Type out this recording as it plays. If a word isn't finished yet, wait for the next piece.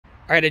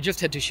All right, I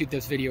just had to shoot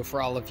this video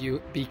for all of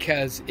you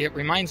because it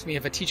reminds me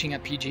of a teaching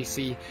at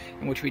PGC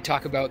in which we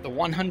talk about the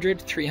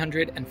 $100,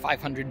 $300, and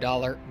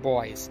 $500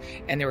 boys.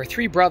 And there were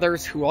three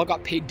brothers who all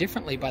got paid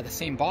differently by the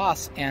same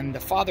boss, and the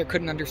father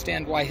couldn't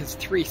understand why his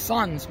three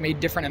sons made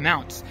different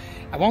amounts.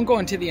 I won't go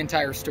into the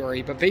entire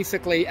story, but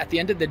basically at the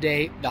end of the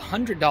day, the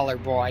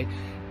 $100 boy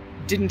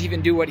didn't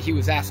even do what he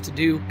was asked to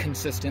do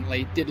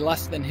consistently, did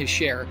less than his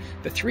share.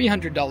 The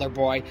 $300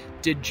 boy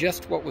did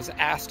just what was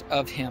asked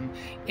of him,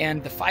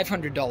 and the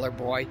 $500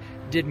 boy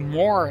did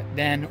more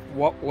than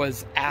what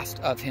was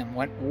asked of him,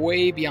 went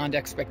way beyond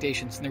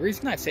expectations. And the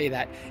reason I say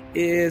that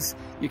is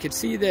you could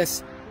see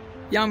this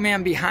young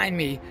man behind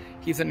me.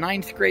 He's a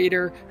 9th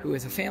grader who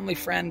is a family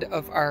friend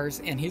of ours,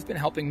 and he's been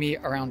helping me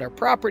around our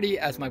property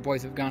as my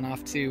boys have gone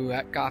off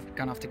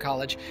to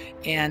college.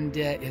 And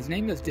his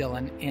name is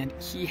Dylan, and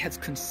he has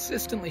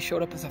consistently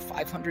showed up as a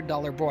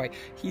 $500 boy.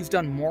 He's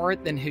done more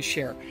than his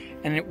share.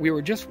 And we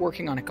were just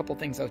working on a couple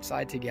things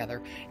outside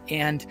together,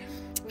 and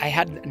I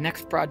had the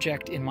next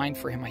project in mind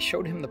for him. I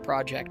showed him the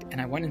project,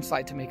 and I went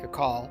inside to make a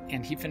call,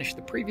 and he finished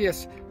the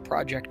previous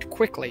project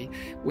quickly,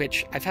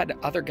 which I've had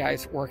other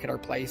guys work at our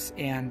place,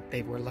 and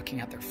they were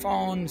looking at their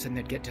phones, and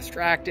they'd get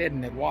distracted,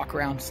 and they'd walk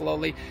around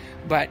slowly.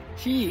 But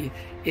he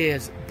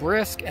is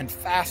brisk and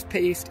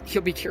fast-paced.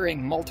 He'll be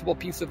carrying multiple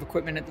pieces of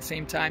equipment at the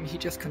same time. He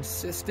just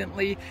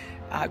consistently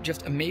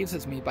just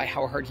amazes me by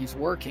how hard he's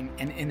working.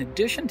 And in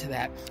addition to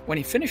that, when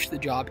he finished the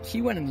job,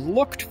 he went and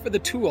looked for the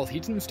tool. He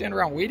didn't stand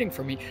around waiting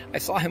for me. I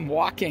saw him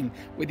walking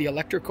with the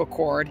electrical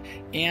cord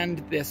and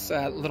this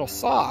little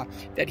saw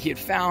that he had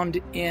found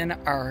in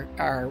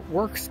our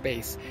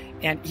workspace.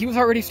 And he was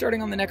already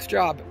starting on the next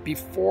job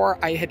before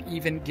I had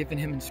even given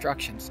him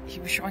instructions. He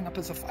was showing up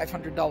as a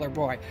 $500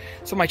 boy.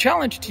 So my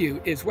challenge to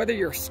you is, whether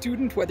you're a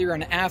student, whether you're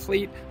an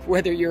athlete,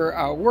 whether you're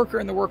a worker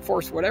in the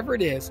workforce, whatever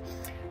it is,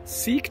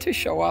 seek to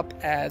show up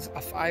as a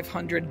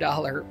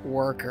 $500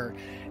 worker,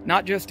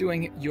 not just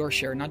doing your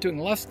share, not doing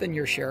less than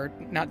your share,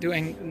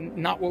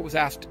 not what was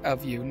asked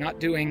of you, not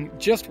doing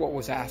just what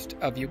was asked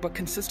of you, but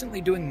consistently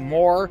doing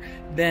more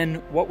than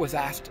what was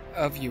asked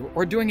of you,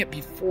 or doing it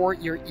before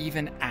you're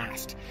even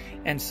asked.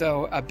 And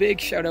so a big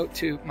shout out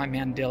to my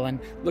man Dylan.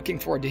 Looking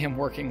forward to him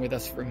working with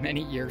us for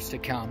many years to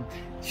come,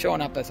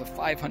 showing up as a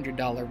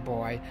 $500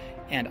 boy,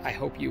 and I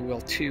hope you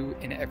will too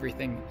in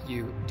everything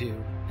you do.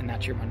 And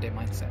that's your Monday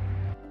Mindset.